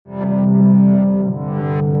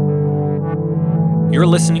You're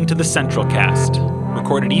listening to the Central Cast,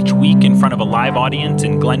 recorded each week in front of a live audience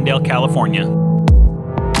in Glendale, California.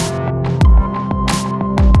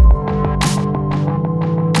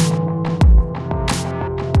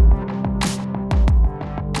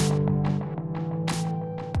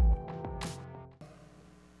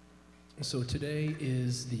 So today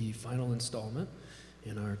is the final installment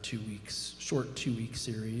in our short two-week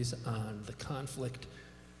series on the conflict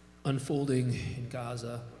unfolding in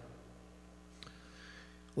Gaza.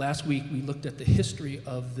 Last week we looked at the history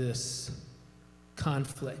of this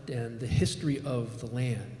conflict and the history of the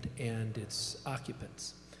land and its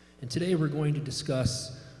occupants. And today we're going to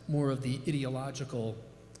discuss more of the ideological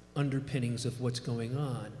underpinnings of what's going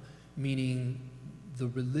on, meaning the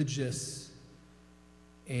religious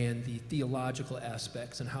and the theological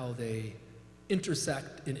aspects and how they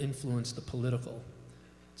intersect and influence the political.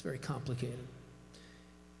 It's very complicated.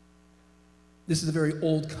 This is a very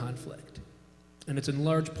old conflict, and it's in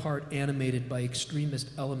large part animated by extremist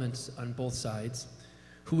elements on both sides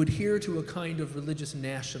who adhere to a kind of religious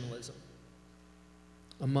nationalism,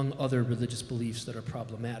 among other religious beliefs that are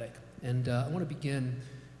problematic. And I want to begin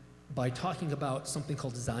by talking about something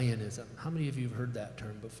called Zionism. How many of you have heard that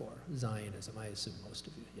term before? Zionism, I assume most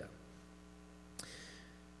of you, yeah.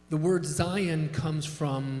 The word Zion comes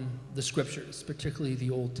from the scriptures, particularly the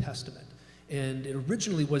Old Testament. And it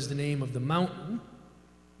originally was the name of the mountain,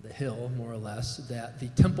 the hill, more or less, that the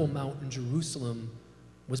Temple Mount in Jerusalem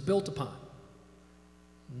was built upon.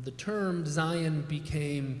 The term Zion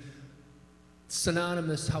became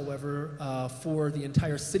synonymous, however, for the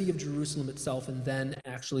entire city of Jerusalem itself, and then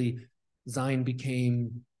actually Zion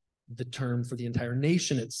became the term for the entire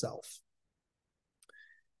nation itself.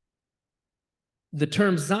 The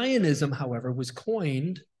term Zionism, however, was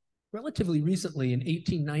coined relatively recently in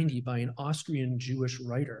 1890 by an Austrian Jewish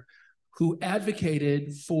writer who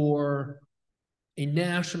advocated for a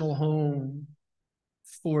national home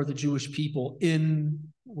for the Jewish people in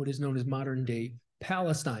what is known as modern-day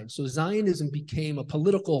Palestine. So Zionism became a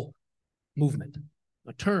political movement,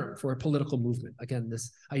 a term for a political movement. Again,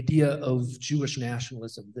 this idea of Jewish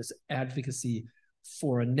nationalism, this advocacy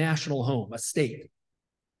for a national home, a state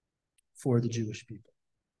for the Jewish people.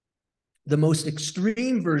 The most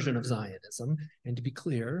extreme version of Zionism, and to be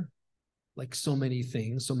clear, like so many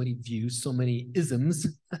things, so many views, so many isms,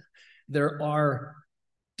 there are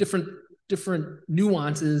different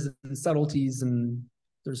nuances and subtleties, and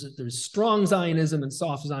there's strong Zionism and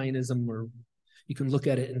soft Zionism, or you can look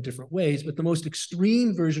at it in different ways, but the most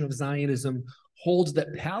extreme version of Zionism holds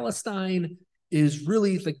that Palestine is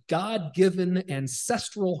really the God-given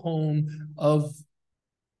ancestral home of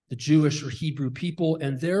the Jewish or Hebrew people,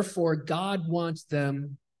 and therefore God wants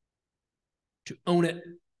them to own it,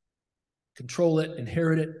 control it,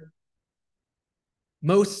 inherit it.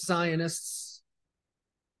 Most Zionists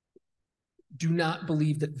do not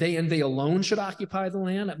believe that they and they alone should occupy the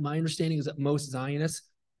land. My understanding is that most Zionists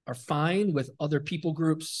are fine with other people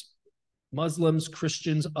groups, Muslims,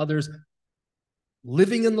 Christians, others,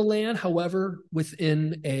 living in the land, however,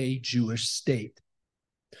 within a Jewish state.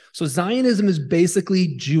 So Zionism is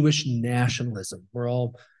basically Jewish nationalism. We're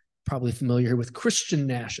all probably familiar with Christian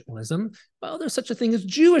nationalism. Well, there's such a thing as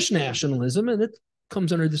Jewish nationalism, and it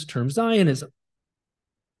comes under this term Zionism.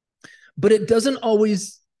 But it doesn't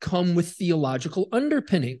always come with theological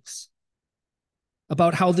underpinnings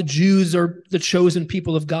about how the Jews are the chosen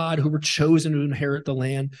people of God who were chosen to inherit the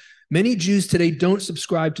land. Many Jews today don't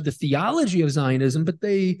subscribe to the theology of Zionism, but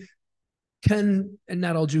they can, and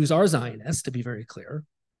not all Jews are Zionists, to be very clear.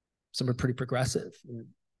 Some are pretty progressive, and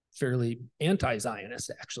fairly anti-Zionist,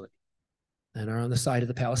 actually, and are on the side of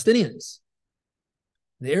the Palestinians,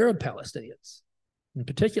 the Arab Palestinians in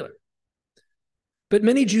particular. But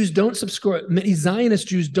many Zionist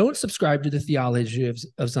Jews don't subscribe to the theology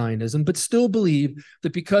of Zionism, but still believe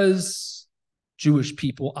that because Jewish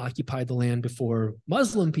people occupied the land before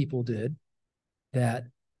Muslim people did, that,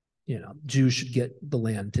 Jews should get the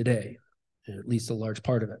land today, at least a large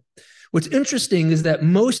part of it. What's interesting is that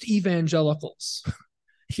most evangelicals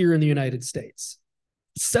here in the United States,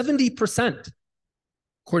 70%,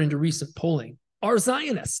 according to recent polling, are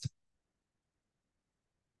Zionist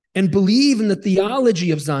and believe in the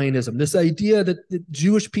theology of Zionism, this idea that the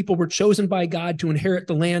Jewish people were chosen by God to inherit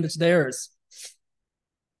the land, it's theirs.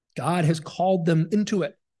 God has called them into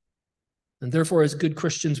it. And therefore, as good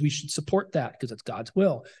Christians, we should support that because it's God's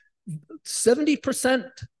will. 70%,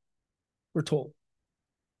 we're told,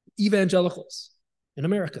 evangelicals in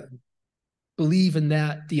America believe in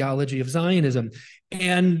that theology of Zionism.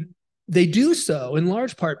 And they do so in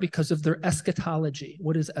large part because of their eschatology.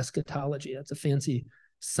 What is eschatology? That's a fancy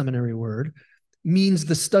seminary word. means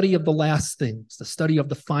the study of the last things, the study of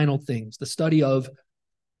the final things, the study of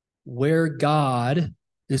where God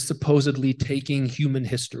is supposedly taking human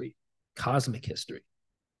history, cosmic history.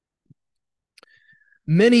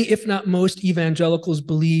 Many, if not most, evangelicals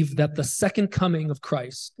believe that the second coming of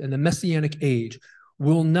Christ and the Messianic age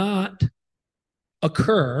will not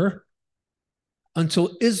occur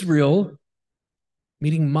until Israel,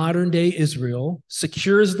 meaning modern day Israel,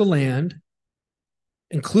 secures the land,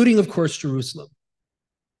 including, of course, Jerusalem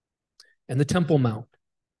and the Temple Mount,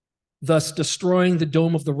 thus destroying the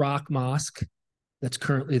Dome of the Rock Mosque that's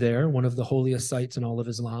currently there, one of the holiest sites in all of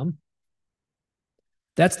Islam.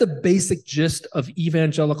 That's the basic gist of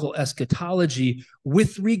evangelical eschatology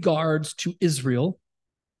with regards to Israel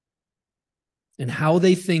and how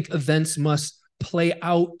they think events must play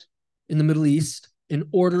out in the Middle East in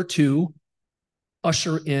order to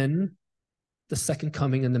usher in the second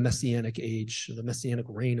coming and the Messianic age, the Messianic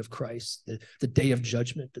reign of Christ, the day of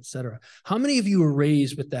judgment, etc. How many of you were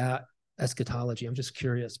raised with that eschatology? I'm just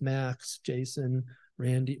curious. Max, Jason,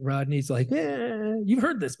 Randy, Rodney's like, you've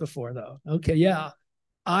heard this before though. Okay, yeah.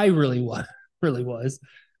 I really was.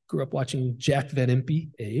 Grew up watching Jack Van Impe,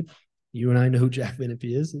 Abe. You and I know who Jack Van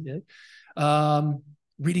Impe is. Okay?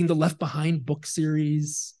 Reading the Left Behind book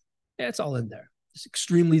series. Yeah, it's all in there. It's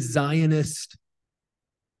extremely Zionist,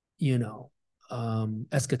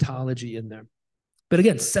 eschatology in there. But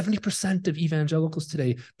again, 70% of evangelicals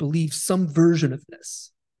today believe some version of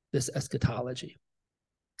this eschatology.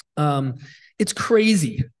 It's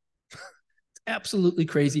crazy. Absolutely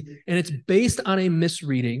crazy. And it's based on a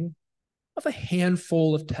misreading of a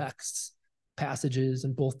handful of texts, passages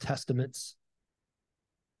in both testaments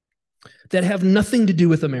that have nothing to do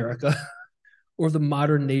with America or the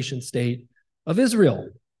modern nation state of Israel.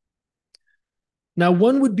 Now,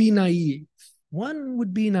 one would be naive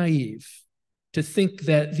to think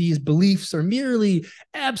that these beliefs are merely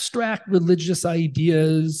abstract religious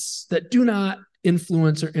ideas that do not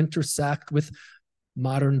influence or intersect with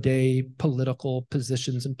modern day political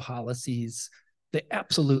positions and policies. They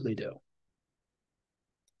absolutely do.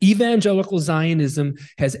 Evangelical Zionism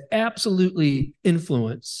has absolutely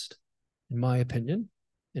influenced, in my opinion,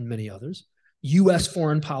 and many others, U.S.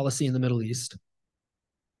 foreign policy in the Middle East.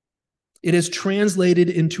 It has translated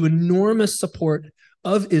into enormous support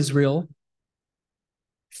of Israel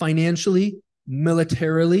financially,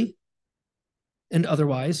 militarily, and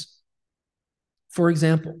otherwise. For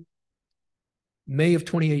example, May of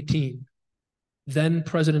 2018, then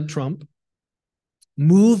President Trump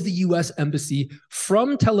moved the U.S. embassy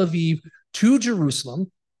from Tel Aviv to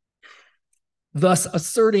Jerusalem, thus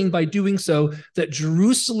asserting by doing so that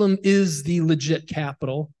Jerusalem is the legit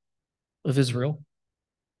capital of Israel.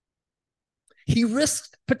 He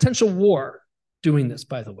risked potential war doing this,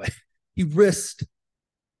 by the way. He risked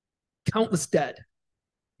countless dead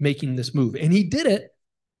making this move, and he did it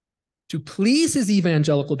to please his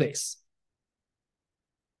evangelical base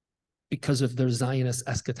because of their Zionist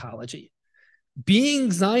eschatology.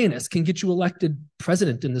 Being Zionist can get you elected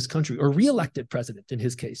president in this country, or reelected president in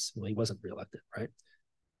his case. Well, he wasn't reelected, right?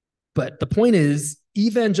 But the point is,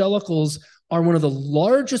 evangelicals are one of the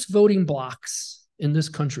largest voting blocs in this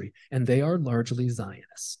country, and they are largely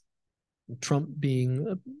Zionists. Trump, being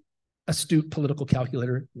an astute political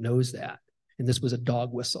calculator, knows that. And this was a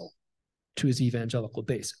dog whistle to his evangelical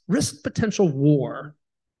base. Risk potential war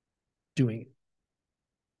doing it.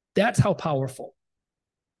 That's how powerful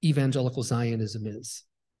evangelical Zionism is.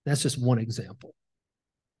 That's just one example.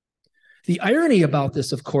 The irony about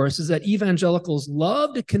this, of course, is that evangelicals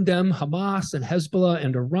love to condemn Hamas and Hezbollah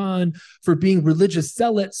and Iran for being religious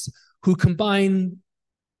zealots who combine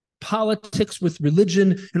politics with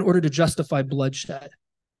religion in order to justify bloodshed.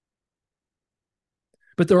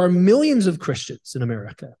 But there are millions of Christians in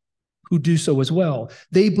America who do so as well.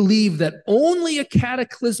 They believe that only a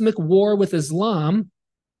cataclysmic war with Islam,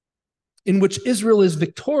 in which Israel is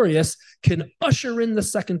victorious, can usher in the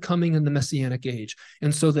second coming in the Messianic age.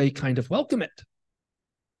 And so they kind of welcome it.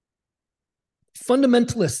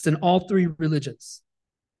 Fundamentalists in all three religions,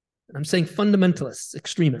 and I'm saying fundamentalists,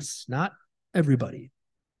 extremists, not everybody.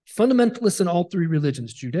 Fundamentalists in all three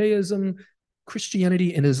religions, Judaism,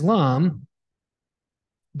 Christianity, and Islam,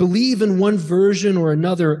 believe in one version or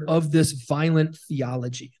another of this violent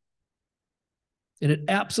theology. And it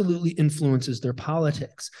absolutely influences their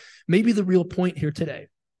politics. Maybe the real point here today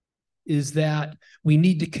is that we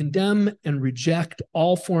need to condemn and reject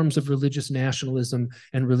all forms of religious nationalism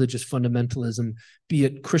and religious fundamentalism, be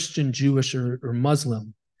it Christian, Jewish, or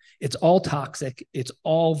Muslim. It's all toxic, it's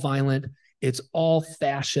all violent, it's all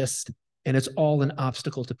fascist, and it's all an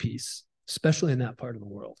obstacle to peace, especially in that part of the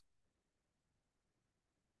world.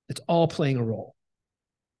 It's all playing a role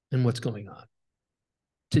in what's going on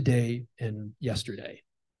today and yesterday.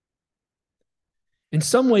 In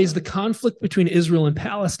some ways, the conflict between Israel and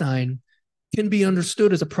Palestine can be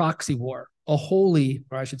understood as a proxy war, a holy,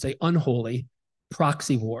 or I should say unholy,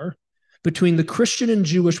 proxy war between the Christian and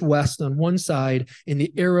Jewish West on one side and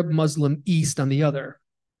the Arab Muslim East on the other.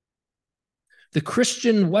 The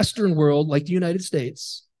Christian Western world, like the United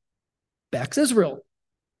States, backs Israel,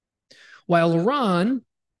 while Iran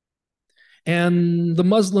and the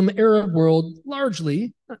Muslim Arab world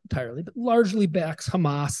largely, not entirely, but largely backs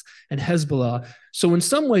Hamas and Hezbollah. So in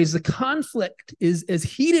some ways, the conflict is as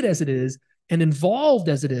heated as it is and involved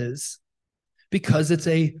as it is because it's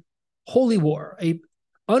a holy war, a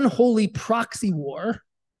unholy proxy war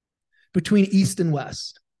between East and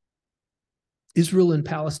West. Israel and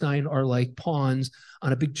Palestine are like pawns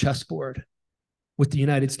on a big chessboard, with the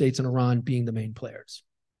United States and Iran being the main players.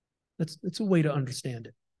 That's a way to understand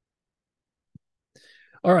it.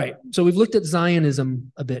 All right, so we've looked at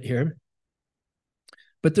Zionism a bit here,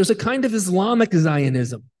 but there's a kind of Islamic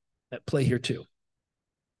Zionism at play here too.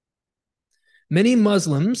 Many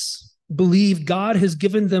Muslims believe God has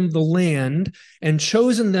given them the land and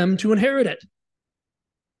chosen them to inherit it.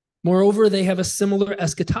 Moreover, they have a similar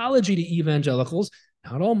eschatology to evangelicals.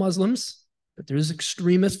 Not all Muslims, but there's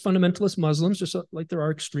extremist fundamentalist Muslims, just like there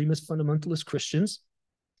are extremist fundamentalist Christians.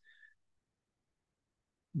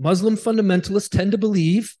 Muslim fundamentalists tend to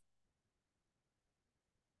believe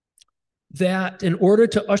that in order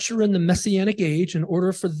to usher in the Messianic age, in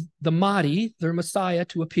order for the Mahdi, their Messiah,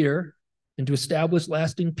 to appear and to establish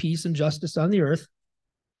lasting peace and justice on the earth,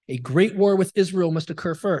 a great war with Israel must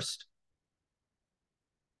occur first,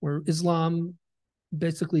 where Islam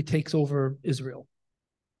basically takes over Israel,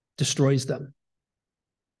 destroys them,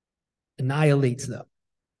 annihilates them,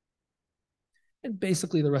 and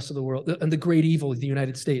basically the rest of the world, and the great evil of the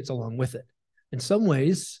United States along with it. In some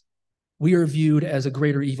ways, we are viewed as a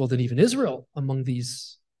greater evil than even Israel among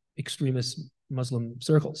these extremist Muslim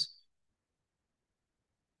circles.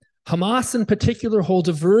 Hamas in particular holds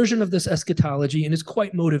a version of this eschatology and is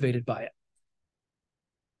quite motivated by it.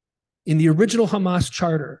 In the original Hamas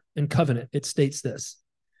charter and covenant, it states this: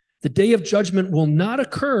 the day of judgment will not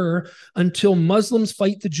occur until Muslims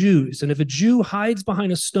fight the Jews. And if a Jew hides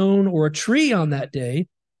behind a stone or a tree on that day,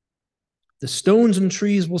 the stones and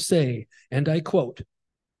trees will say, and I quote,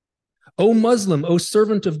 "O Muslim, O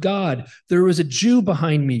servant of God, there is a Jew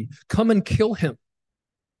behind me. Come and kill him."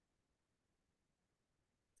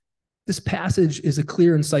 This passage is a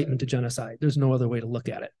clear incitement to genocide. There's no other way to look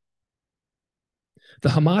at it. The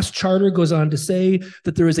Hamas charter goes on to say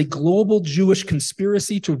that there is a global Jewish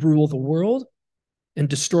conspiracy to rule the world and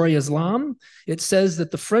destroy Islam. It says that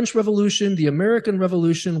the French Revolution, the American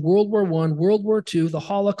Revolution, World War I, World War II, the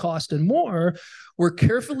Holocaust, and more were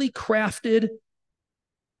carefully crafted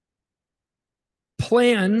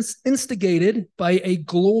plans instigated by a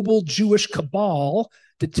global Jewish cabal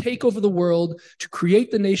to take over the world, to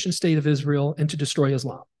create the nation state of Israel, and to destroy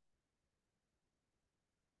Islam.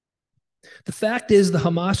 The fact is, the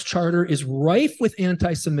Hamas charter is rife with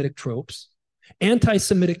anti-Semitic tropes,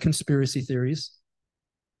 anti-Semitic conspiracy theories,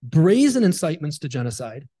 brazen incitements to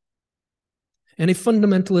genocide, and a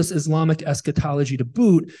fundamentalist Islamic eschatology to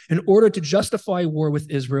boot in order to justify war with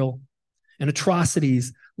Israel and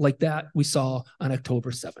atrocities like that we saw on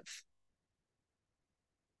October 7th.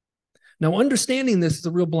 Now, understanding this is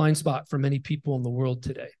a real blind spot for many people in the world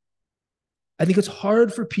today. I think it's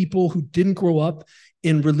hard for people who didn't grow up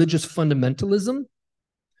in religious fundamentalism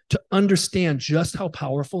to understand just how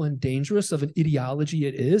powerful and dangerous of an ideology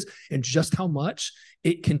it is and just how much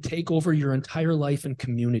it can take over your entire life and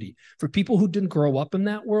community. For people who didn't grow up in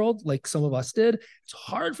that world, like some of us did, it's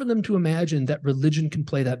hard for them to imagine that religion can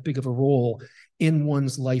play that big of a role in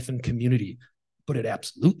one's life and community, but it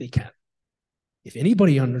absolutely can. If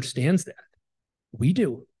anybody understands that, we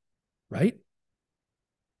do, right?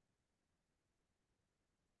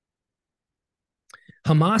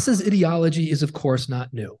 Hamas's ideology is, of course,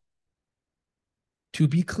 not new. To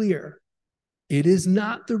be clear, it is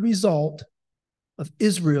not the result of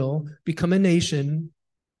Israel becoming a nation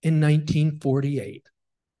in 1948.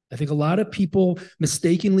 I think a lot of people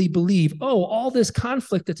mistakenly believe, oh, all this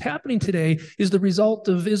conflict that's happening today is the result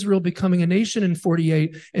of Israel becoming a nation in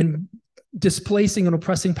 48 and displacing and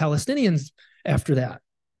oppressing Palestinians after that.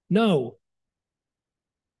 No.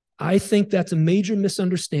 I think that's a major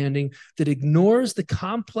misunderstanding that ignores the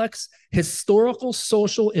complex historical,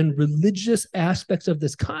 social, and religious aspects of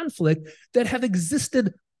this conflict that have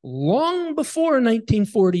existed long before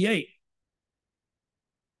 1948.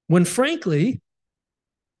 When, frankly,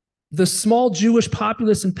 The small Jewish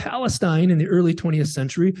populace in Palestine in the early 20th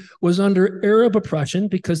century was under Arab oppression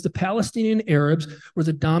because the Palestinian Arabs were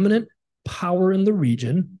the dominant power in the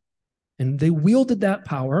region, and they wielded that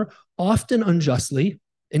power often unjustly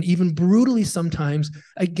and even brutally sometimes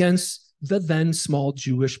against the then small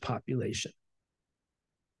Jewish population.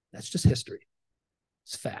 That's just history.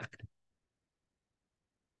 It's fact.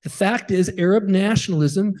 The fact is, Arab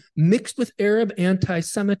nationalism mixed with Arab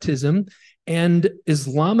anti-Semitism and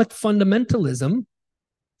Islamic fundamentalism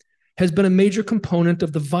has been a major component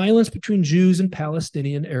of the violence between Jews and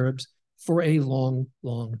Palestinian Arabs for a long,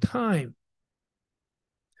 long time.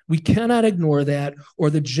 We cannot ignore that or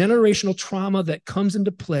the generational trauma that comes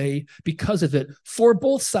into play because of it for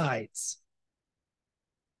both sides.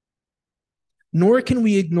 Nor can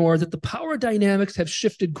we ignore that the power dynamics have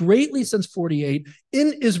shifted greatly since 48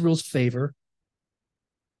 in Israel's favor.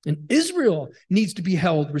 And Israel needs to be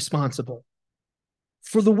held responsible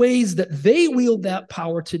for the ways that they wield that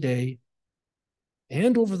power today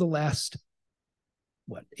and over the last,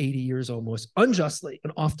 80 years almost, unjustly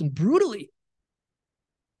and often brutally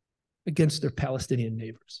against their Palestinian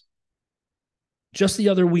neighbors. Just the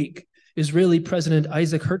other week, Israeli President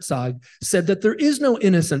Isaac Herzog said that there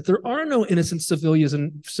are no innocent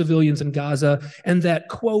civilians in Gaza, and that,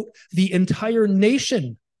 quote, the entire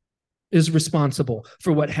nation is responsible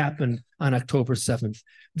for what happened on October 7th.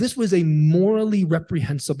 This was a morally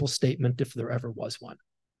reprehensible statement if there ever was one.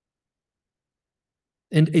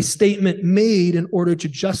 And a statement made in order to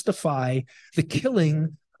justify the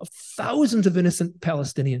killing of thousands of innocent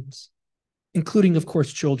Palestinians, including, of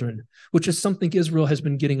course, children, which is something Israel has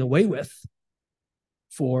been getting away with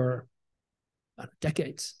for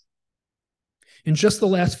decades. In just the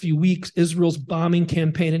last few weeks, Israel's bombing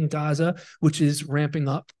campaign in Gaza, which is ramping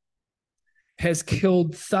up, has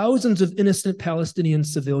killed thousands of innocent Palestinian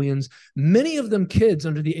civilians, many of them kids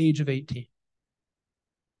under the age of 18.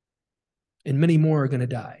 And many more are going to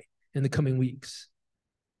die in the coming weeks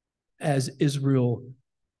as Israel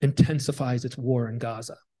intensifies its war in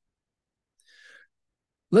Gaza.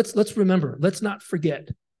 Let's remember, let's not forget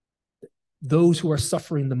those who are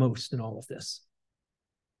suffering the most in all of this.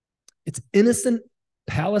 It's innocent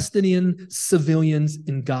Palestinian civilians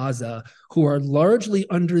in Gaza who are largely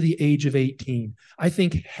under the age of 18. I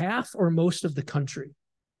think half or most of the country,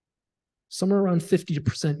 somewhere around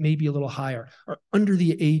 50%, maybe a little higher, are under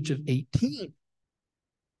the age of 18.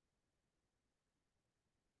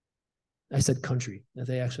 I said country.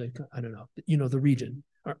 They actually, I don't know, the region.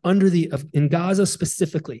 Are in Gaza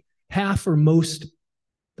specifically, half or most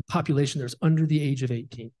the population there is under the age of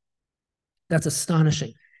 18. That's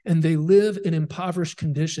astonishing. And they live in impoverished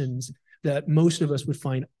conditions that most of us would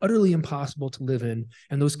find utterly impossible to live in.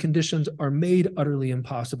 And those conditions are made utterly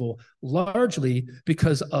impossible largely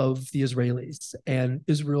because of the Israelis and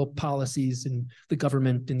Israel policies and the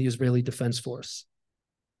government and the Israeli Defense Force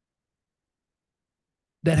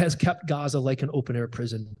that has kept Gaza like an open-air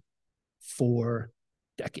prison for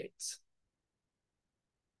decades.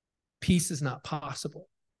 Peace is not possible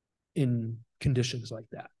in conditions like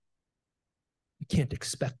that. You can't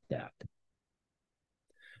expect that.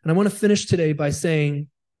 And I want to finish today by saying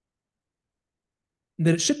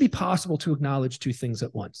that it should be possible to acknowledge two things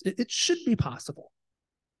at once. It should be possible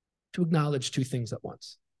to acknowledge two things at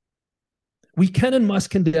once. We can and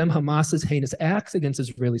must condemn Hamas's heinous acts against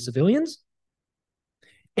Israeli civilians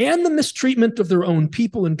and the mistreatment of their own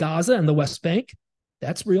people in Gaza and the West Bank.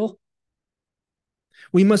 That's real.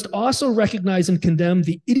 We must also recognize and condemn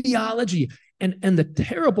the ideology and the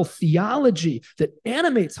terrible theology that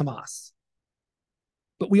animates Hamas.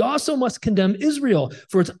 But we also must condemn Israel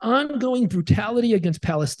for its ongoing brutality against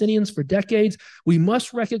Palestinians for decades. We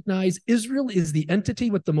must recognize Israel is the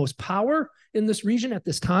entity with the most power in this region at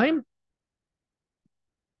this time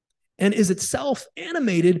and is itself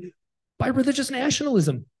animated by religious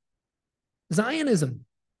nationalism, Zionism,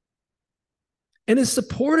 and is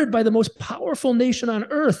supported by the most powerful nation on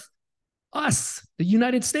earth, us, the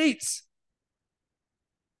United States.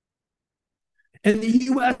 And the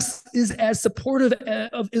U.S. is as supportive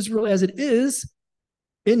of Israel as it is,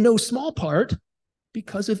 in no small part,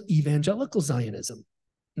 because of evangelical Zionism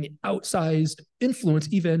and the outsized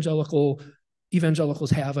influence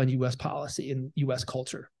evangelicals have on U.S. policy and U.S.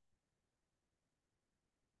 culture.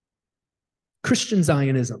 Christian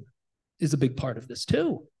Zionism is a big part of this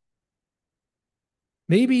too.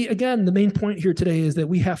 Maybe, again, the main point here today is that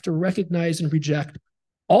we have to recognize and reject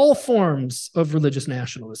all forms of religious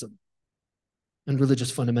nationalism and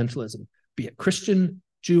religious fundamentalism, be it Christian,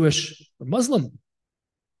 Jewish, or Muslim.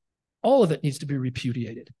 All of it needs to be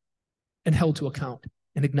repudiated and held to account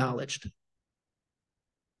and acknowledged.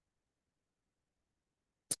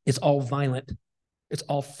 It's all violent, it's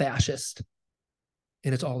all fascist,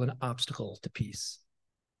 and it's all an obstacle to peace,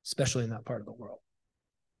 especially in that part of the world.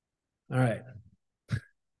 All right.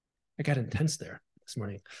 I got intense there this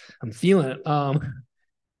morning. I'm feeling it.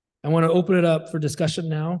 I want to open it up for discussion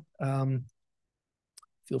now.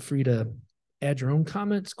 Feel free to add your own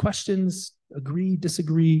comments, questions, agree,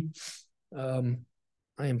 disagree. I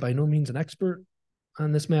am by no means an expert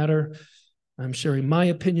on this matter. I'm sharing my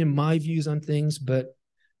opinion, my views on things, but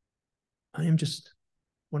I am just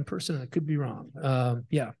one person. I could be wrong.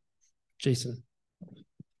 Yeah, Jason.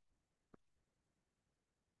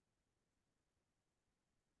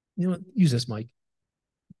 You know what? Use this mic.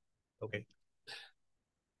 Okay.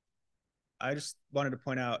 I just wanted to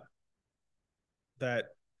point out that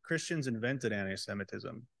Christians invented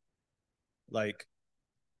anti-Semitism. Like,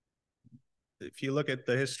 if you look at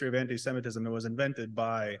the history of anti-Semitism, it was invented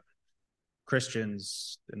by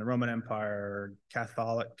Christians in the Roman Empire,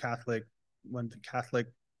 Catholic, when the Catholic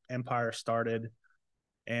Empire started,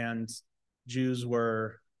 and Jews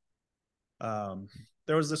were,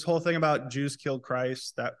 there was this whole thing about Jews killed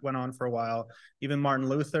Christ that went on for a while. Even Martin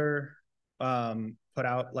Luther put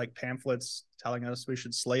out like pamphlets telling us we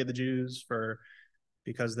should slay the Jews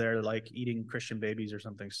because they're like eating Christian babies or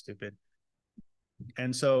something stupid.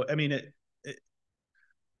 And so, I mean,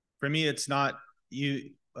 for me, it's not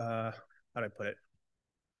how do I put it?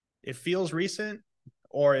 It feels recent,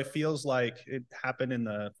 or it feels like it happened in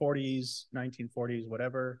the 40s, 1940s,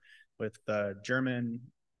 whatever, with the German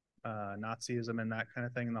Nazism and that kind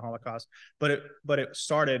of thing in the Holocaust. But it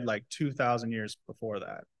started like 2,000 years before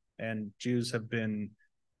that. And Jews have been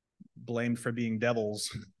blamed for being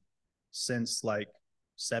devils since like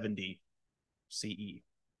 70 CE.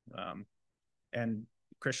 And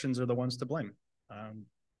Christians are the ones to blame.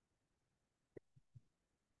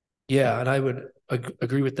 Yeah, and I would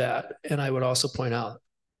agree with that. And I would also point out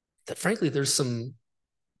that, frankly, there's some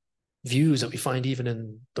views that we find even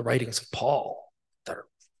in the writings of Paul that are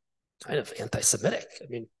kind of anti-Semitic. I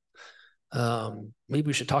mean, maybe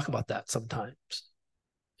we should talk about that sometimes.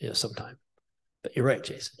 Yeah, sometime. But you're right,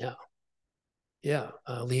 Jason. Yeah. Yeah,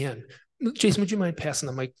 Leanne. Jason, would you mind passing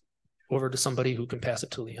the mic over to somebody who can pass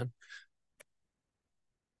it to Leanne?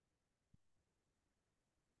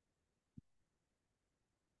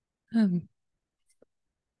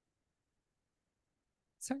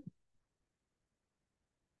 Sorry.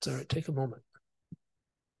 It's all right. Take a moment.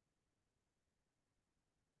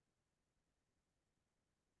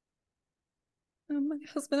 My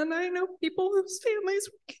husband and I know people whose families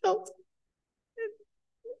were killed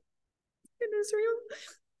in Israel.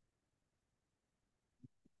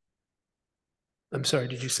 I'm sorry,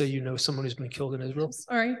 did you say you know someone who's been killed in Israel?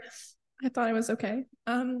 Sorry, I thought I was okay.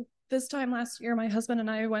 This time last year, my husband and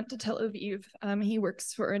I went to Tel Aviv. He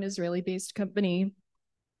works for an Israeli-based company,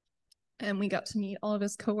 and we got to meet all of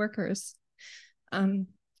his coworkers. We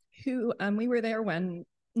were there when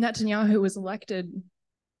Netanyahu was elected.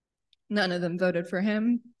 None of them voted for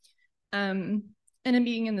him. And in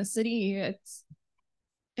being in the city, it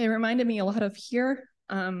reminded me a lot of here.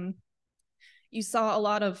 You saw a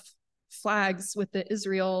lot of flags with the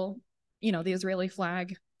Israeli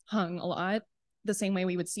flag hung a lot, the same way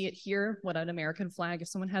we would see it here. What an American flag, if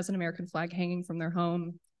someone has an American flag hanging from their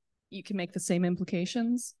home, you can make the same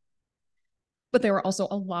implications. But there were also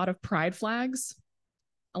a lot of pride flags,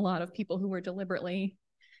 a lot of people who were deliberately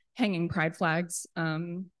hanging pride flags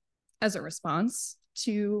as a response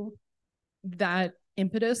to that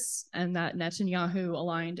impetus and that Netanyahu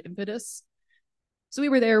aligned impetus. So we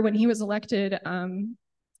were there when he was elected,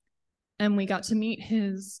 and we got to meet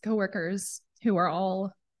his coworkers who are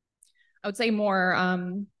all, I would say, more,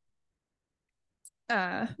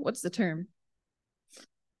 what's the term?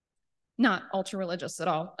 Not ultra religious at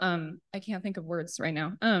all. I can't think of words right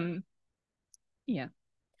now. Yeah.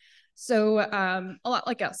 So a lot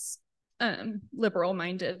like us, liberal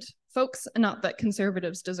minded folks, not that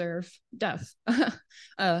conservatives deserve death.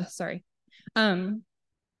 Sorry.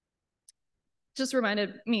 Just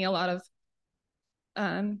reminded me a lot of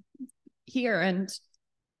here, and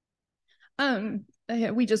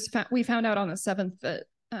we found out on the 7th that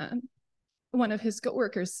one of his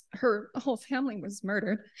coworkers, her whole family was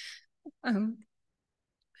murdered.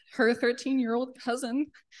 Her 13-year-old cousin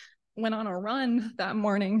went on a run that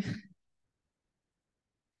morning,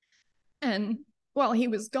 and while he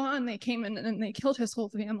was gone, they came in and they killed his whole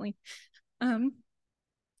family. And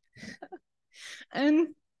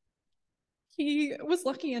he was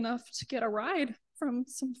lucky enough to get a ride from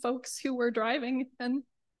some folks who were driving, and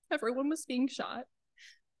everyone was being shot.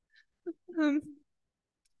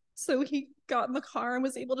 So he got in the car and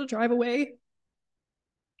was able to drive away,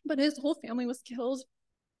 but his whole family was killed.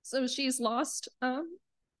 So she's lost a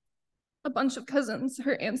bunch of cousins,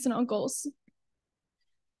 her aunts and uncles.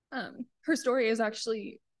 Her story is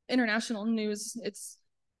actually international news. It's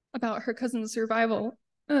about her cousin's survival.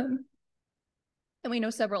 And we know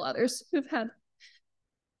several others who've had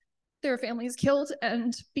their families killed.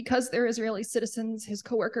 And because they're Israeli citizens, his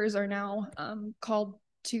coworkers are now called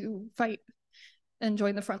to fight and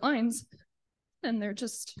join the front lines. And they're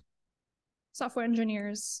just software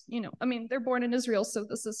engineers, you know, I mean, they're born in Israel, so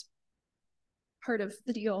this is part of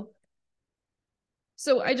the deal.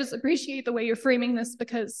 So I just appreciate the way you're framing this,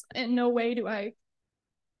 because in no way do I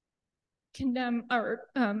condemn or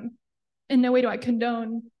in no way do I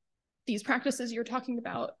condone these practices you're talking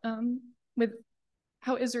about with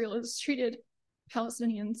how Israel has treated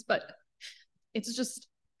Palestinians, but it's just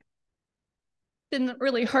been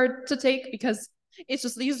really hard to take, because it's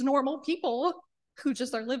just these normal people who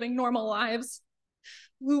just are living normal lives,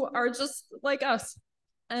 who are just like us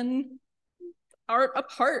and are a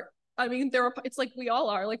part. I mean, it's like we all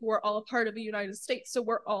are, like we're all a part of the United States. So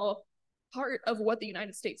we're all part of what the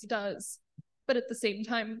United States does. But at the same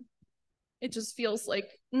time, it just feels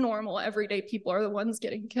like normal, everyday people are the ones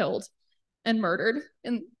getting killed and murdered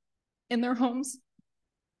in their homes.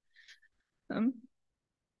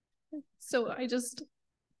 So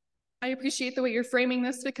I appreciate the way you're framing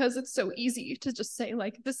this, because it's so easy to just say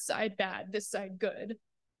like, this side bad, this side good.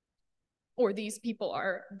 Or these people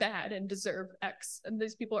are bad and deserve X, and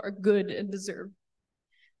these people are good and deserve.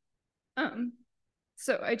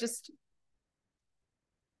 So I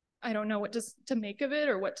don't know what to make of it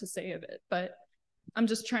or what to say of it, but I'm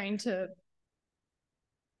just trying to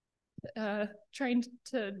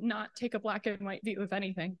not take a black and white view of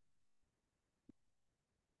anything.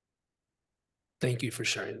 Thank you for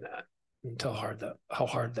sharing that, and how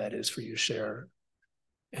hard that is for you to share.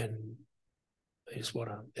 And I just want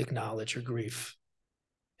to acknowledge your grief.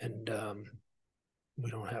 And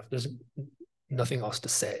there's nothing else to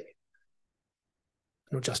say.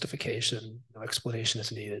 No justification, no explanation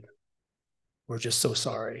is needed. We're just so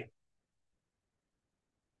sorry.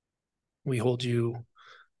 We hold you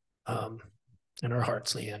in our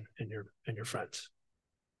hearts, Leanne, and your friends.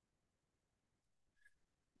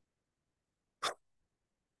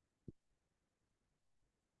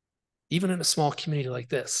 Even in a small community like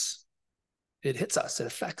this, it hits us, it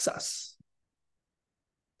affects us.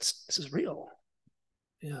 This is real.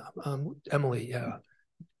 Yeah. Emily, yeah.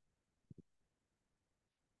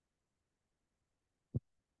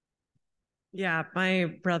 Yeah, my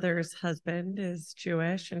brother's husband is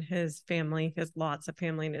Jewish, and his family, he has lots of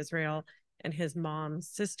family in Israel, and his mom's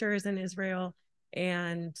sister is in Israel,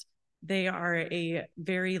 and they are a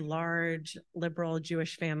very large liberal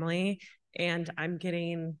Jewish family. And I'm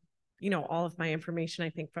getting, all of my information, I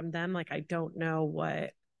think, from them. Like, I don't know when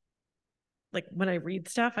I read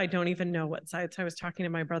stuff, I don't even know what sides. I was talking to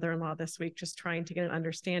my brother-in-law this week, just trying to get an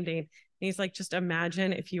understanding. And he's like, just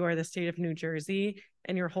imagine if you are the state of New Jersey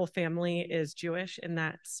and your whole family is Jewish in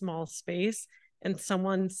that small space, and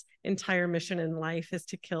someone's entire mission in life is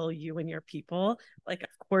to kill you and your people. Like,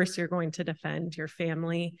 of course, you're going to defend your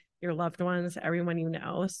family, your loved ones, everyone you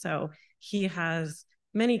know. So he has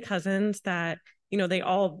many cousins that, they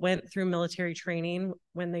all went through military training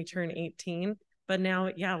when they turned 18. But now,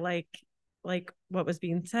 yeah, like what was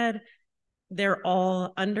being said, they're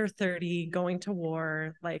all under 30 going to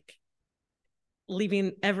war, like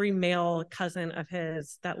leaving. Every male cousin of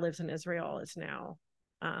his that lives in Israel is now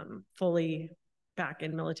fully back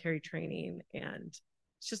in military training. And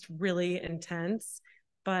it's just really intense.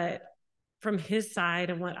 But from his side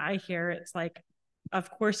and what I hear, it's like,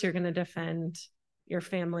 of course you're going to defend your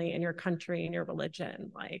family and your country and your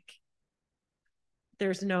religion. Like,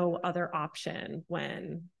 there's no other option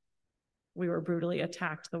when we were brutally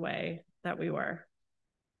attacked the way that we were.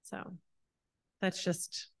 So that's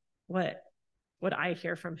just what I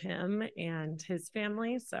hear from him and his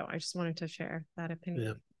family. So I just wanted to share that opinion.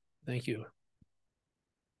 Yeah, thank you.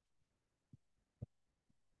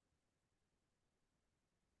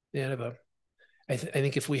 Yeah, I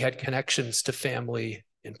think if we had connections to family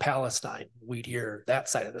in Palestine, we'd hear that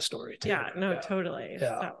side of the story too. Yeah, no, totally.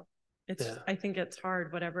 Yeah. So I think it's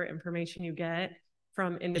hard, whatever information you get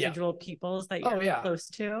from individual peoples that you're close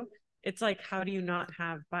to. It's like, how do you not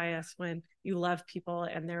have bias when you love people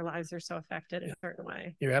and their lives are so affected in a certain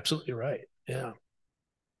way? You're absolutely right. Yeah.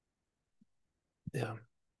 Yeah.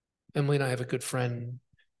 Emily and I have a good friend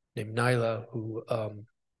named Nyla who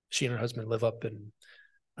she and her husband live up in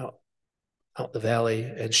out the valley,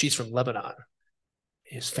 and she's from Lebanon.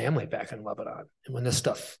 His family back in Lebanon. And when this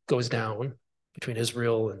stuff goes down between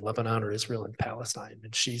Israel and Lebanon, or Israel and Palestine,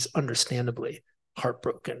 and she's understandably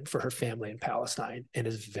heartbroken for her family in Palestine and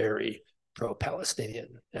is very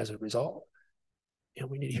pro-Palestinian as a result.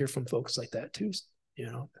 We need to hear from folks like that too,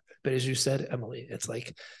 But as you said, Emily, it's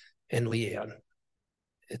like, and Leanne,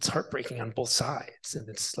 it's heartbreaking on both sides. And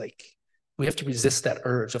it's like, we have to resist that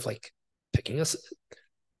urge of like picking us.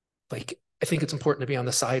 Like, I think it's important to be on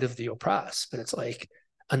the side of the oppressed, but it's like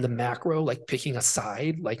on the macro, like picking a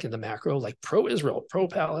side, like in the macro, like pro-Israel,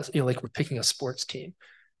 pro-Palestine, like we're picking a sports team.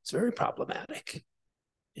 It's very problematic.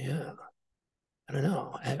 Yeah. I don't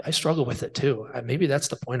know. I struggle with it too. Maybe that's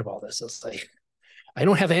the point of all this. It's like, I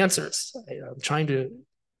don't have answers. I'm trying to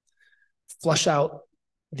flush out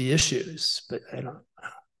the issues, but I don't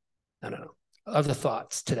know. Other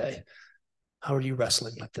thoughts today? How are you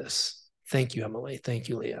wrestling with this? Thank you, Emily. Thank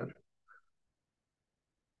you, Leanne.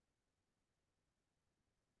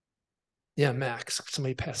 Yeah, Max.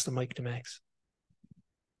 Somebody pass the mic to Max.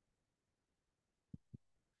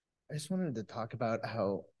 I just wanted to talk about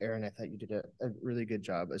how, Aaron, I thought you did a really good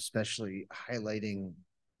job, especially highlighting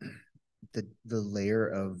the layer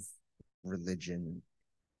of religion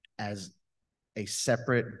as a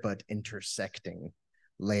separate but intersecting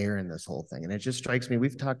layer in this whole thing. And it just strikes me,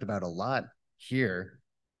 we've talked about a lot here,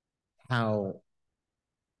 how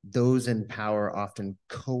those in power often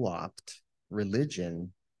co-opt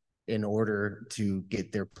religion in order to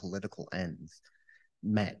get their political ends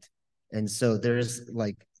met. And so there's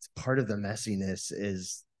like, part of the messiness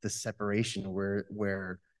is the separation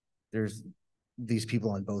where there's these people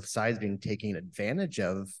on both sides being taken advantage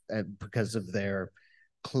of because of their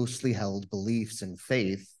closely held beliefs and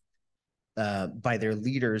faith by their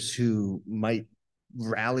leaders who might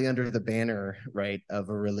rally under the banner, right, of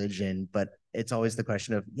a religion. But it's always the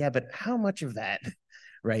question of, yeah, but how much of that,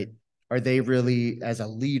 right, are they really, as a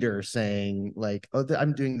leader, saying like, oh,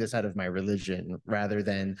 I'm doing this out of my religion, rather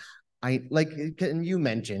than and you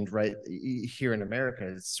mentioned, right, here in America,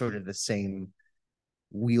 it's sort of the same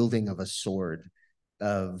wielding of a sword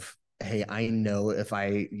of, hey, I know if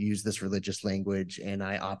I use this religious language and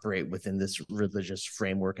I operate within this religious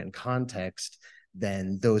framework and context,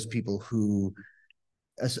 then those people who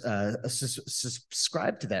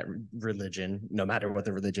subscribe to that religion, no matter what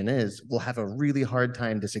the religion is, will have a really hard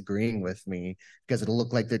time disagreeing with me because it'll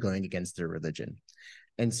look like they're going against their religion.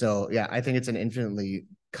 And so, yeah, I think it's an infinitely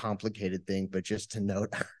complicated thing, but just to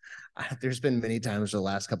note, there's been many times the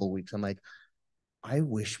last couple of weeks, I'm like, I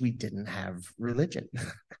wish we didn't have religion.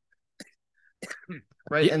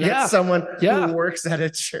 Right. And that's someone who works at a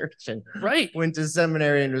church and went to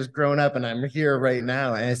seminary and was grown up, and I'm here right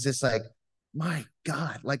now. And it's just like, my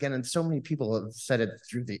God, like, and so many people have said it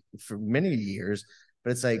for many years,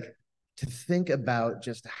 but it's like, to think about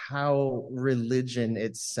just how religion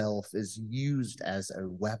itself is used as a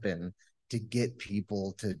weapon to get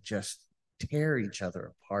people to just tear each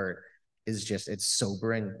other apart is just, it's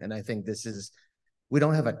sobering. And I think we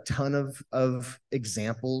don't have a ton of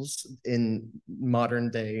examples in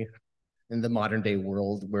the modern day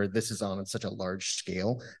world where this is on such a large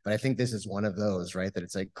scale. But I think this is one of those, right? That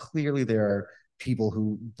it's like, clearly there are people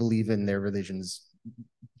who believe in their religions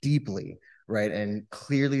deeply, right? And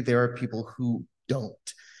clearly there are people who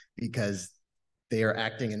don't, because they are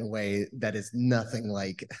acting in a way that is nothing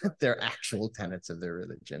like their actual tenets of their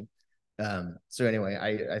religion. So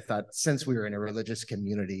anyway, I thought, since we were in a religious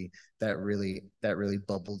community, that really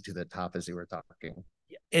bubbled to the top as you were talking.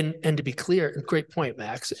 And to be clear, great point,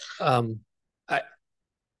 Max.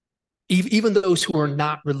 Even those who are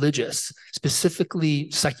not religious,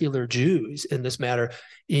 specifically secular Jews in this matter,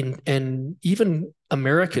 and even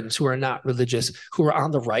Americans who are not religious, who are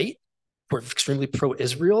on the right, who are extremely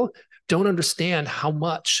pro-Israel, don't understand how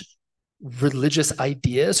much religious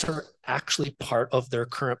ideas are actually part of their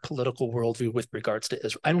current political worldview with regards to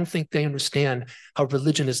Israel. I don't think they understand how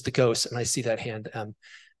religion is the ghost, and I see that hand,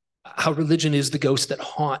 how religion is the ghost that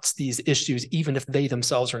haunts these issues, even if they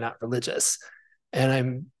themselves are not religious. And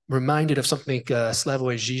I'm reminded of something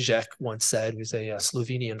Slavoj Žižek once said, who's a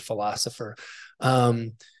Slovenian philosopher.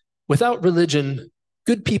 Without religion,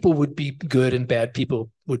 good people would be good and bad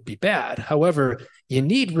people would be bad. However, you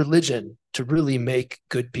need religion to really make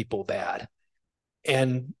good people bad.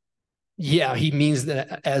 And yeah, he means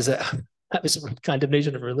that as a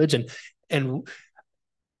condemnation of religion. And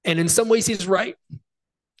in some ways, he's right.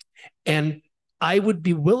 And I would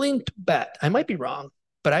be willing to bet, I might be wrong,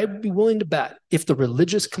 but I would be willing to bet, if the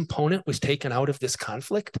religious component was taken out of this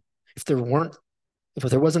conflict, if there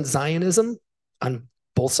wasn't Zionism on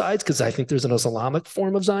both sides, because I think there's an Islamic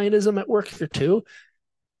form of Zionism at work here too,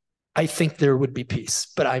 I think there would be peace,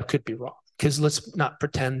 but I could be wrong. Because let's not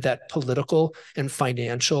pretend that political and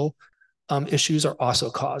financial issues are also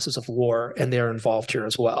causes of war, and they're involved here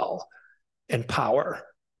as well. and power.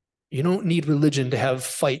 You don't need religion to have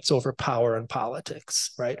fights over power and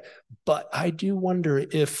politics, right? But I do wonder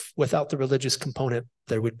if without the religious component,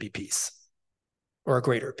 there would be peace or a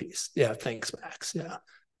greater peace. Yeah, thanks, Max. Yeah.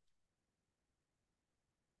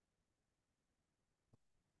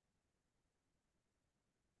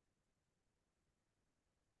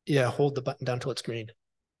 Yeah, hold the button down till it's green.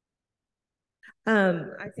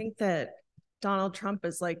 I think that Donald Trump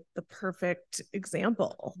is like the perfect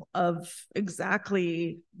example of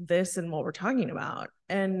exactly this and what we're talking about.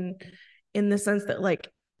 And in the sense that like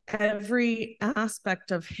every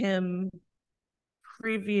aspect of him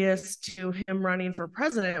previous to him running for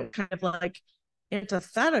president kind of like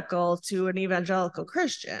antithetical to an evangelical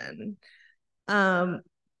Christian.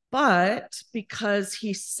 But because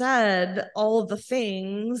he said all the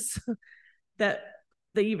things that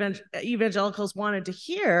the evangelicals wanted to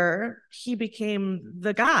hear, he became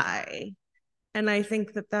the guy. And I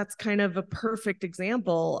think that that's kind of a perfect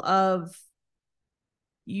example of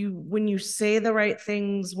you, when you say the right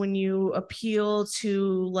things, when you appeal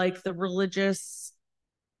to like the religious,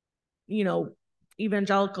 you know,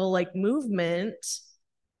 evangelical like movement,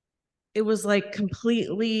 it was like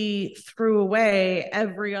completely threw away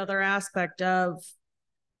every other aspect of,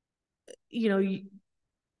 you know,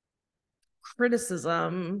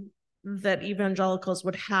 criticism that evangelicals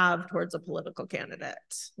would have towards a political candidate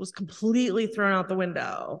was completely thrown out the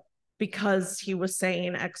window because he was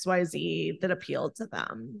saying XYZ that appealed to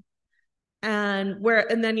them. And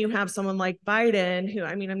then you have someone like Biden, who,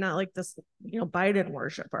 I mean, I'm not like this, you know, Biden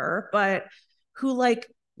worshiper, but who like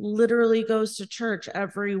literally goes to church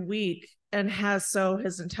every week and has so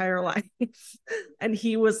his entire life. And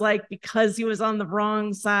he was like, because he was on the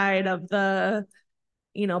wrong side of the,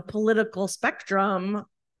 you know, political spectrum,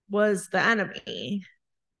 was the enemy.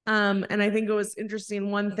 And I think it was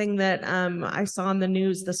interesting. One thing that I saw on the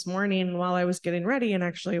news this morning while I was getting ready, and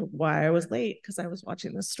actually why I was late, because I was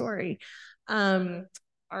watching this story.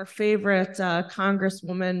 Our favorite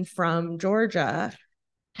congresswoman from Georgia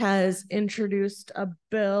has introduced a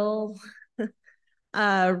bill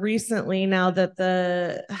recently, now that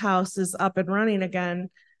the House is up and running again,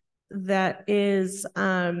 that is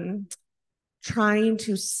trying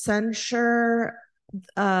to censure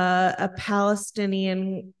a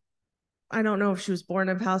Palestinian. I don't know if she was born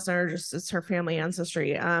in Palestine or just it's her family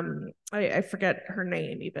ancestry. I forget her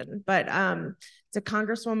name even, but it's a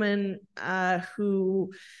congresswoman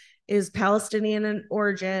who is Palestinian in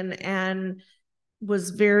origin and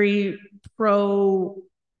was very pro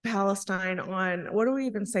Palestine on, what do we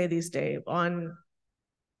even say these days? On,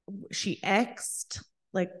 she X'd,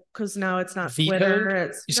 like, because now it's not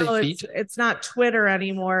Twitter. It's not Twitter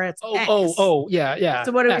anymore. It's X. Yeah.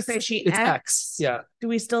 So what do X. we say? She it's X. Yeah. Do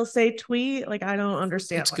we still say tweet? Like, I don't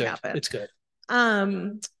understand what happened. It's good.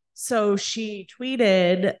 So she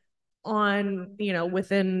tweeted on, you know,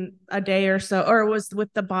 within a day or so, or it was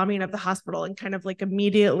with the bombing of the hospital, and kind of like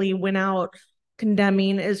immediately went out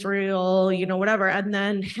condemning Israel, you know, whatever, and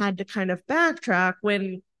then had to kind of backtrack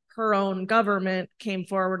when her own government came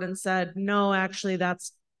forward and said, no, actually,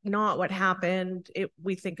 that's not what happened.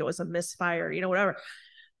 We think it was a misfire, you know, whatever.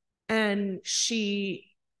 And she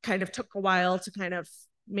kind of took a while to kind of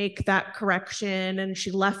make that correction, and she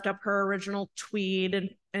left up her original tweet.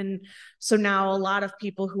 And so now a lot of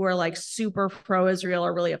people who are like super pro-Israel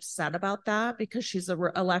are really upset about that because she's an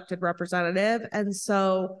elected representative. And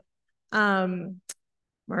so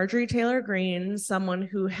Marjorie Taylor Greene, someone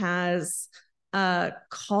who has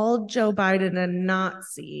called Joe Biden a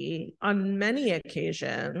Nazi on many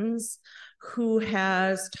occasions, who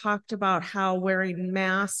has talked about how wearing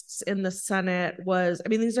masks in the Senate was, I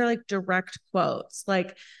mean, these are like direct quotes,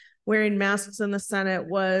 like wearing masks in the Senate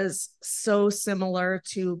was so similar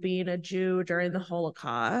to being a Jew during the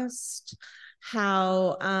Holocaust.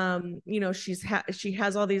 How, you know, she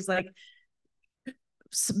has all these like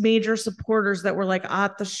major supporters that were like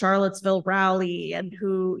at the Charlottesville rally, and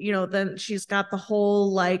who, you know, then she's got the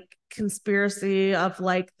whole like conspiracy of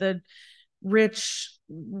like the rich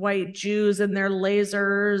white Jews and their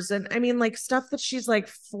lasers, and I mean like stuff that she's like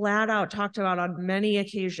flat out talked about on many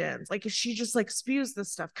occasions. Like she just like spews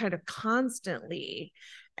this stuff kind of constantly,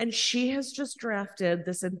 and she has just drafted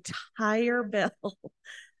this entire bill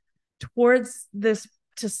towards this,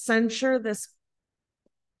 to censure this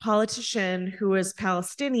politician who is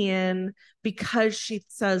Palestinian because she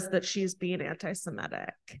says that she's being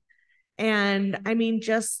anti-Semitic. And I mean,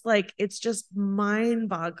 just like, it's just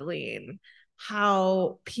mind-boggling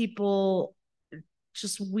how people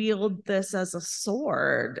just wield this as a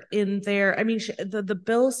sword in their, I mean, the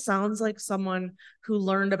bill sounds like someone who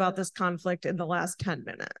learned about this conflict in the last 10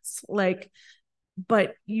 minutes. Like,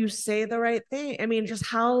 but you say the right thing. I mean, just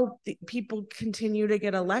how people continue to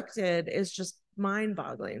get elected is just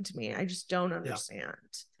mind-boggling to me. I just don't understand.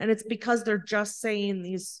 And it's because they're just saying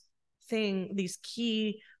these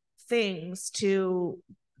key things to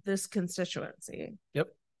this constituency. Yep.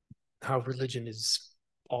 How religion is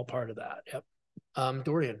all part of that. Yep.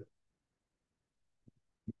 Dorian.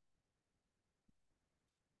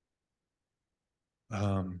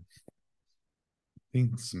 I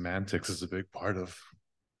think semantics is a big part of.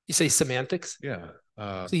 You say semantics? Yeah.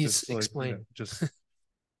 Please explain. Just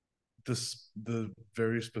the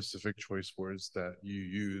very specific choice words that you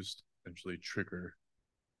used eventually trigger.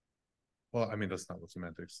 Well, I mean, that's not what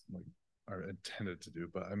semantics are intended to do,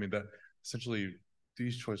 but I mean that essentially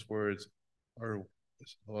these choice words are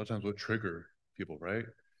a lot of times what trigger people, right?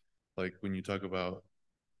 Like when you talk about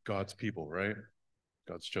God's people, right?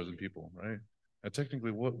 God's chosen people, right? And technically,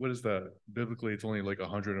 what is that? Biblically, it's only like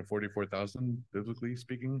 144,000, biblically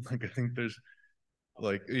speaking. Like I think there's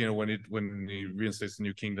like, when he reinstates the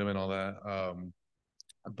new kingdom and all that.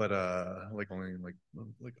 But like only like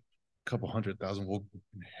a couple 100,000 will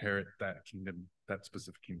inherit that kingdom, that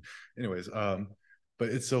specific kingdom. Anyways, but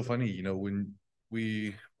it's so funny,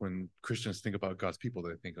 when Christians think about God's people,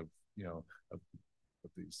 they think of of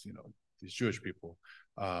these these Jewish people.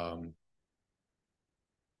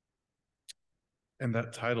 And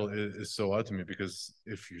that title is so odd to me because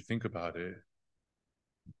if you think about it,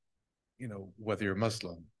 whether you're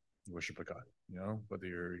Muslim, you worship a God, whether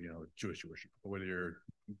you're, Jewish, you worship, or whether you're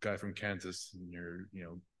a guy from Kansas and you're,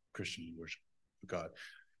 Christian, you worship God.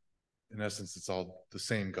 In essence, it's all the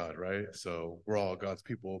same God, right? So we're all God's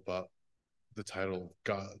people, but the title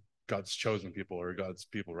God's chosen people or God's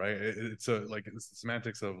people, right? It's the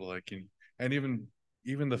semantics of and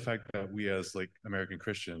even the fact that we as American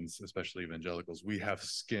Christians, especially evangelicals, we have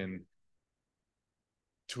skin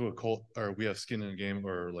to a cult, or we have skin in a game,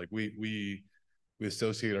 or we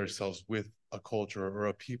associate ourselves with a culture or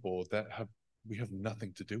a people that we have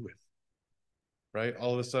nothing to do with, right?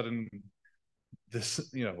 All of a sudden, this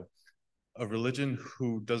a religion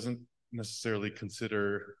who doesn't necessarily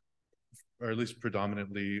consider, or at least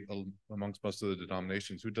predominantly amongst most of the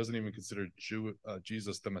denominations, who doesn't even consider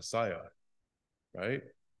Jesus the Messiah, right?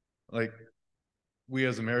 Like we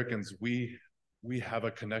as Americans, we have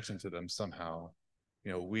a connection to them somehow.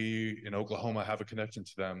 We in Oklahoma have a connection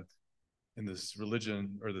to them in this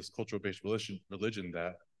religion, or this cultural-based religion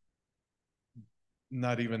that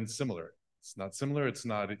not even similar. It's not similar. It's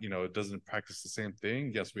not, it doesn't practice the same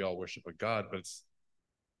thing. Yes, we all worship a God, but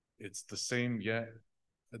it's the same yet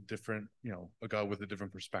a different, a God with a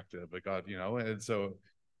different perspective, a God, and so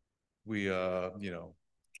we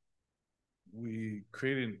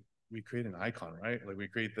create an icon, right? Like we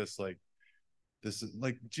create this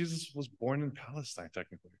Jesus was born in Palestine,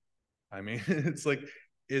 technically. I mean,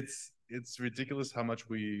 it's ridiculous how much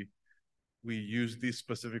we use these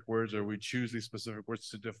specific words, or we choose these specific words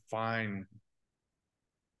to define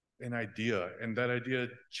an idea, and that idea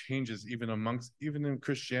changes even in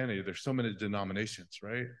Christianity. There's so many denominations,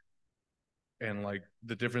 right? And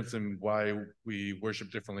the difference in why we worship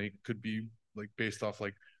differently could be based off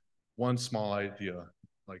one small idea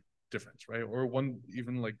difference, right? Or one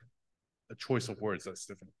even a choice of words that's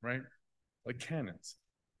different, right? Like canons,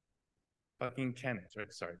 fucking canons,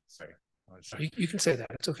 right? Sorry. You can say that.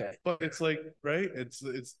 It's okay. But it's right?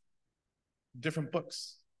 It's different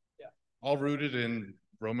books. Yeah. All rooted in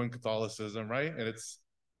Roman Catholicism, right? And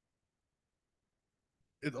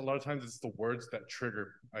a lot of times it's the words that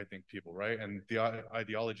trigger, I think, people, right? And the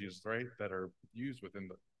ideologies, right, that are used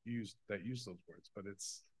that use those words. But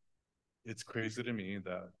it's crazy to me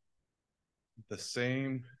that the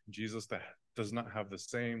same Jesus that does not have the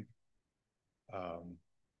same, I don't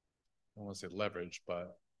want to say leverage,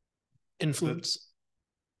 but influence.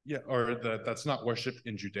 Or that's not worshipped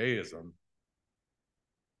in Judaism,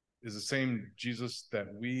 is the same Jesus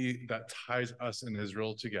that ties us in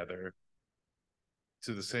Israel together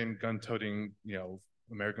to the same gun-toting,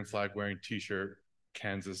 American flag wearing T-shirt,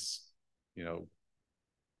 Kansas,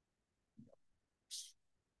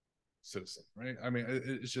 citizen, right? I mean,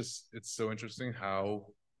 it's so interesting how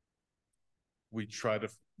we try to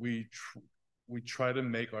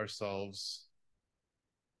make ourselves,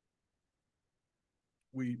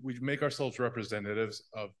 we make ourselves representatives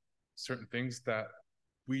of certain things that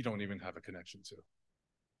we don't even have a connection to.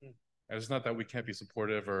 And it's not that we can't be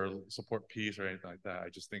supportive or support peace or anything like that. I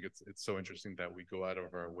just think it's so interesting that we go out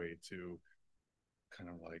of our way to kind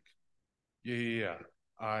of yeah,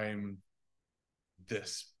 I'm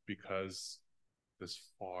this because this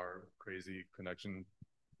far crazy connection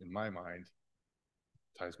in my mind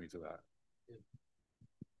ties me to that.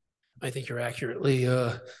 I think you're accurately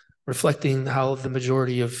reflecting how the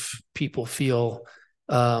majority of people feel.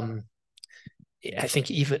 I think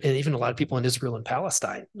even a lot of people in Israel and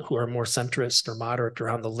Palestine who are more centrist or moderate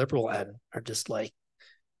around the liberal end are just like,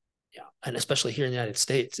 yeah, and especially here in the United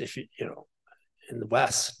States, if you know, in the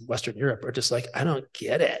West, Western Europe, are just like, I don't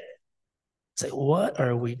get it. It's like, what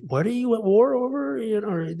are you at war over? You know,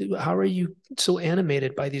 or how are you so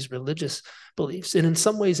animated by these religious beliefs? And in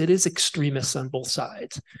some ways, it is extremists on both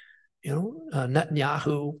sides. You know,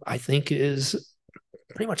 Netanyahu, I think, is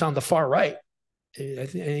pretty much on the far right. I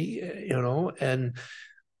think, you know, and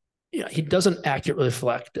you know, he doesn't accurately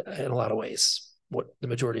reflect in a lot of ways what the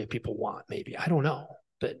majority of people want. Maybe, I don't know,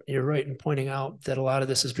 but you're right in pointing out that a lot of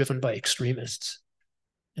this is driven by extremists,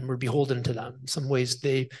 and we're beholden to them. In some ways,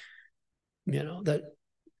 they, you know, that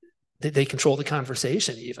they control the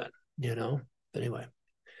conversation, even. You know, but anyway,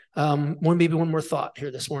 maybe one more thought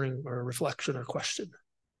here this morning, or a reflection or question.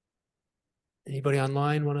 Anybody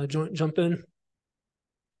online want to jump in?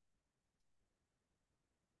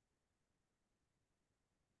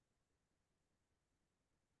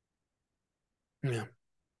 Yeah.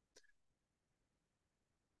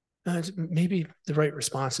 Maybe the right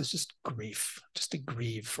response is just grief, just to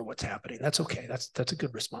grieve for what's happening. That's okay. That's a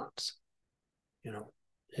good response. You know,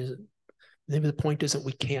 maybe the point isn't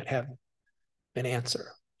we can't have an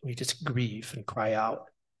answer. We just grieve and cry out,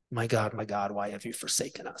 my God, why have you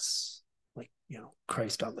forsaken us? Like, you know,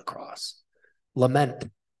 Christ on the cross. Lament.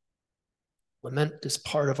 Lament is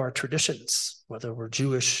part of our traditions, whether we're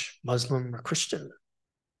Jewish, Muslim, or Christian.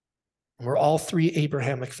 We're all three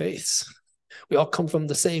Abrahamic faiths. We all come from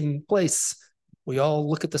the same place. We all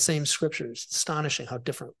look at the same scriptures. It's astonishing how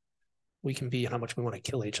different we can be and how much we want to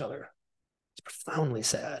kill each other. It's profoundly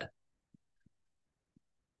sad.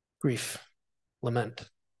 Grief, lament.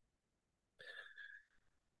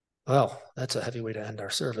 Well, that's a heavy way to end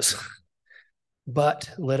our service.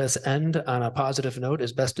 But let us end on a positive note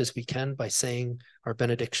as best as we can by saying our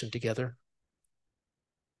benediction together.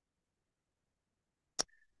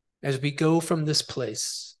 As we go from this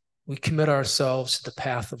place, we commit ourselves to the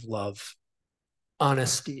path of love,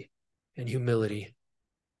 honesty, and humility.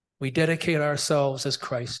 We dedicate ourselves, as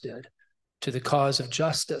Christ did, to the cause of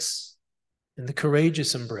justice and the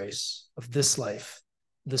courageous embrace of this life,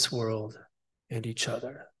 this world, and each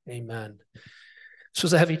other. Amen. This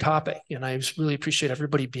was a heavy topic, and I just really appreciate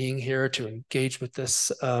everybody being here to engage with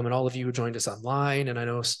this, and all of you who joined us online. And I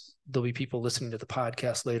know there'll be people listening to the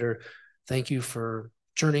podcast later. Thank you for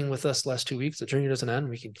journeying with us the last 2 weeks. The journey doesn't end.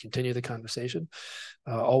 We can continue the conversation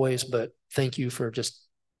always, but thank you for just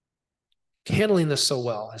handling this so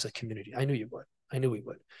well as a community. I knew you would. I knew we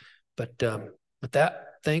would. But with that,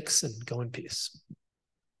 thanks, and go in peace.